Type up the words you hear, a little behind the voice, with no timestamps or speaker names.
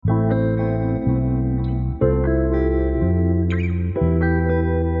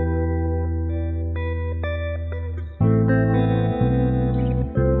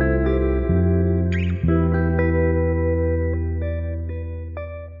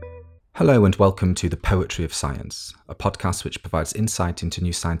Hello and welcome to The Poetry of Science, a podcast which provides insight into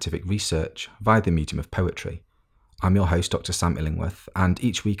new scientific research via the medium of poetry. I'm your host, Dr. Sam Illingworth, and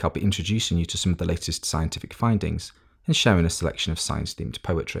each week I'll be introducing you to some of the latest scientific findings and sharing a selection of science-themed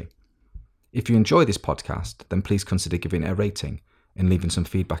poetry. If you enjoy this podcast, then please consider giving it a rating and leaving some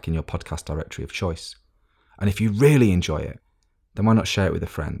feedback in your podcast directory of choice. And if you really enjoy it, then why not share it with a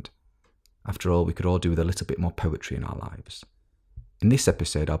friend? After all, we could all do with a little bit more poetry in our lives. In this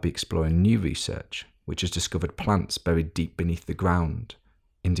episode, I'll be exploring new research which has discovered plants buried deep beneath the ground,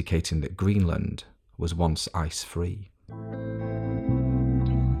 indicating that Greenland was once ice-free.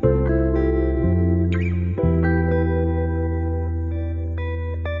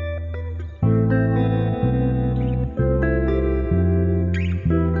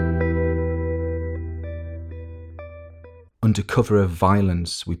 Under cover of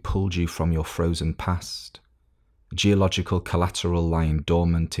violence, we pulled you from your frozen past. Geological collateral lying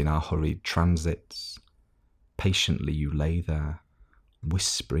dormant in our hurried transits. Patiently you lay there,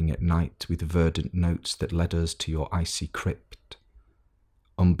 whispering at night with verdant notes that led us to your icy crypt.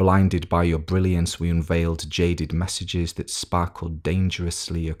 Unblinded by your brilliance, we unveiled jaded messages that sparkled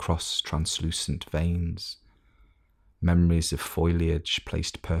dangerously across translucent veins. Memories of foliage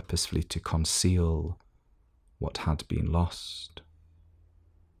placed purposefully to conceal what had been lost.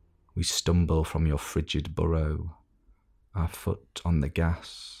 We stumble from your frigid burrow, our foot on the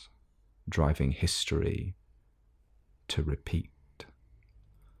gas, driving history to repeat.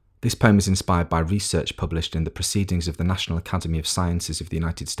 This poem is inspired by research published in the Proceedings of the National Academy of Sciences of the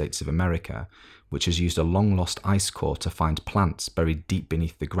United States of America, which has used a long-lost ice core to find plants buried deep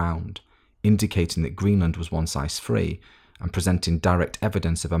beneath the ground, indicating that Greenland was once ice-free and presenting direct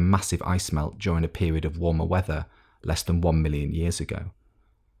evidence of a massive ice melt during a period of warmer weather less than 1 million years ago.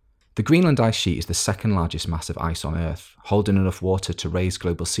 The Greenland ice sheet is the second largest mass of ice on Earth, holding enough water to raise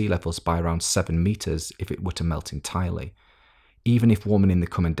global sea levels by around 7 metres if it were to melt entirely. Even if warming in the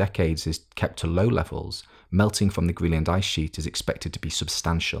coming decades is kept to low levels, melting from the Greenland ice sheet is expected to be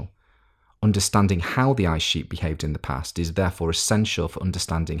substantial. Understanding how the ice sheet behaved in the past is therefore essential for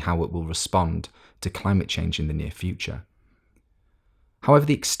understanding how it will respond to climate change in the near future. However,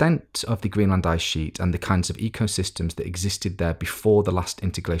 the extent of the Greenland ice sheet and the kinds of ecosystems that existed there before the last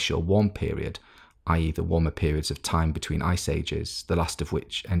interglacial warm period, i.e. the warmer periods of time between ice ages, the last of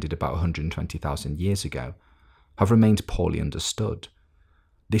which ended about 120,000 years ago, have remained poorly understood.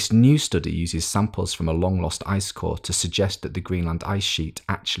 This new study uses samples from a long-lost ice core to suggest that the Greenland ice sheet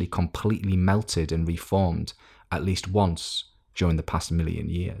actually completely melted and reformed at least once during the past million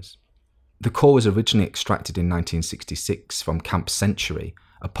years. The core was originally extracted in 1966 from Camp Century,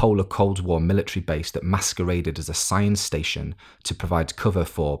 a polar Cold War military base that masqueraded as a science station to provide cover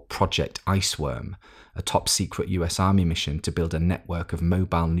for Project Iceworm, a top-secret US Army mission to build a network of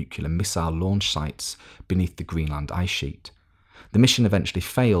mobile nuclear missile launch sites beneath the Greenland ice sheet. The mission eventually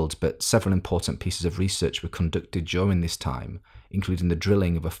failed, but several important pieces of research were conducted during this time, including the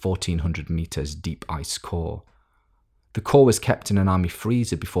drilling of a 1,400 metres deep ice core. The core was kept in an army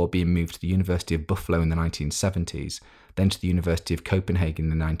freezer before being moved to the University of Buffalo in the 1970s, then to the University of Copenhagen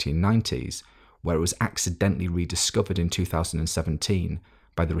in the 1990s, where it was accidentally rediscovered in 2017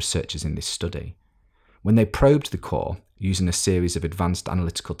 by the researchers in this study. When they probed the core, using a series of advanced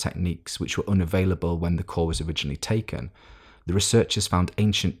analytical techniques which were unavailable when the core was originally taken, the researchers found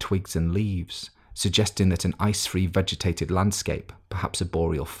ancient twigs and leaves, suggesting that an ice-free vegetated landscape, perhaps a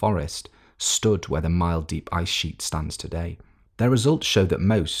boreal forest, stood where the mile-deep ice sheet stands today. Their results show that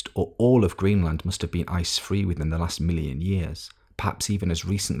most, or all of Greenland must have been ice-free within the last million years, perhaps even as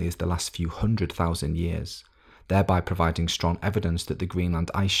recently as the last few 100,000 years, thereby providing strong evidence that the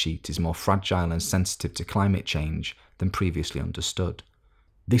Greenland ice sheet is more fragile and sensitive to climate change than previously understood.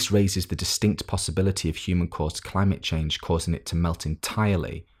 This raises the distinct possibility of human-caused climate change causing it to melt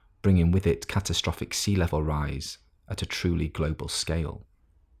entirely, bringing with it catastrophic sea level rise at a truly global scale.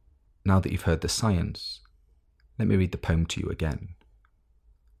 Now that you've heard the science, let me read the poem to you again.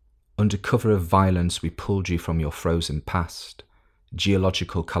 Under cover of violence, we pulled you from your frozen past,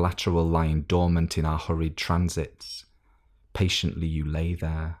 geological collateral lying dormant in our hurried transits. Patiently you lay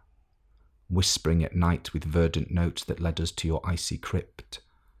there, whispering at night with verdant notes that led us to your icy crypt.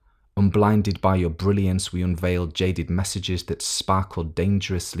 Unblinded by your brilliance, we unveiled jaded messages that sparkled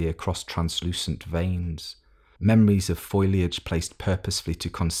dangerously across translucent veins. Memories of foliage placed purposefully to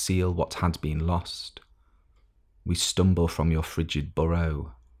conceal what had been lost. We stumble from your frigid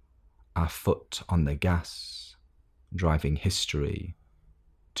burrow, our foot on the gas, driving history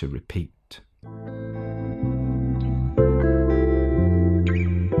to repeat.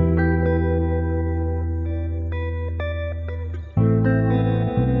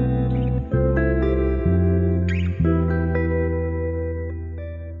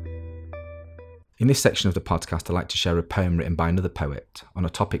 In this section of the podcast, I'd like to share a poem written by another poet on a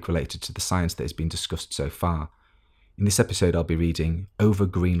topic related to the science that has been discussed so far. In this episode, I'll be reading Over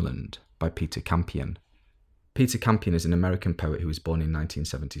Greenland by Peter Campion. Peter Campion is an American poet who was born in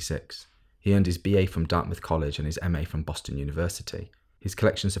 1976. He earned his BA from Dartmouth College and his MA from Boston University. His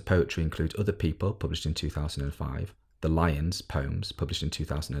collections of poetry include Other People, published in 2005, The Lions, Poems, published in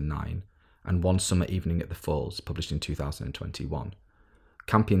 2009, and One Summer Evening at the Falls, published in 2021.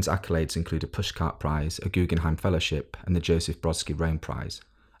 Campion's accolades include a Pushcart Prize, a Guggenheim Fellowship, and the Joseph Brodsky Rome Prize,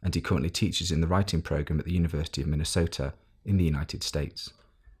 and he currently teaches in the writing program at the University of Minnesota in the United States.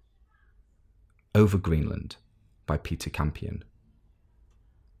 Over Greenland by Peter Campion.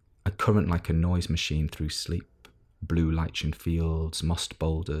 A current like a noise machine through sleep, blue lichen fields, mossed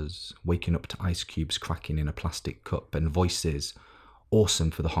boulders, waking up to ice cubes cracking in a plastic cup, and voices,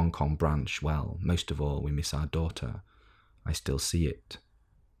 awesome for the Hong Kong branch. Well, most of all, we miss our daughter. I still see it.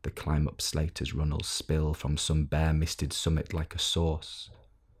 The climb-up Slater's runnels spill from some bare-misted summit like a source.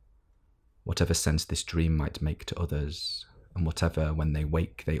 Whatever sense this dream might make to others, and whatever, when they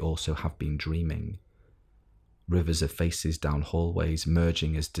wake, they also have been dreaming. Rivers of faces down hallways,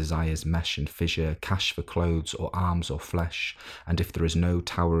 merging as desires mesh and fissure, cash for clothes or arms or flesh, and if there is no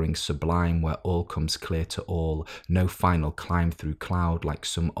towering sublime where all comes clear to all, no final climb through cloud like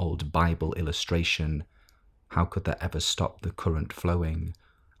some old Bible illustration, how could that ever stop the current flowing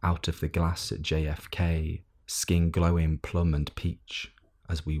out of the glass at JFK, skin glowing plum and peach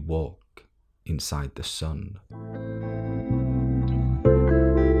as we walk inside the sun?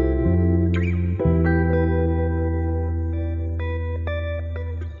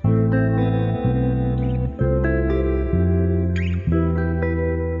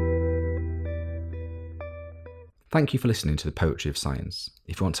 Thank you for listening to the Poetry of Science.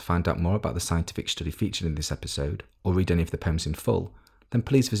 If you want to find out more about the scientific study featured in this episode, or read any of the poems in full, then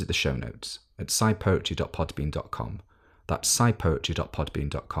please visit the show notes at scipoetry.podbean.com. That's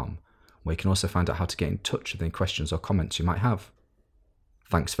scipoetry.podbean.com, where you can also find out how to get in touch with any questions or comments you might have.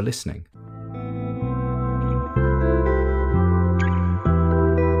 Thanks for listening.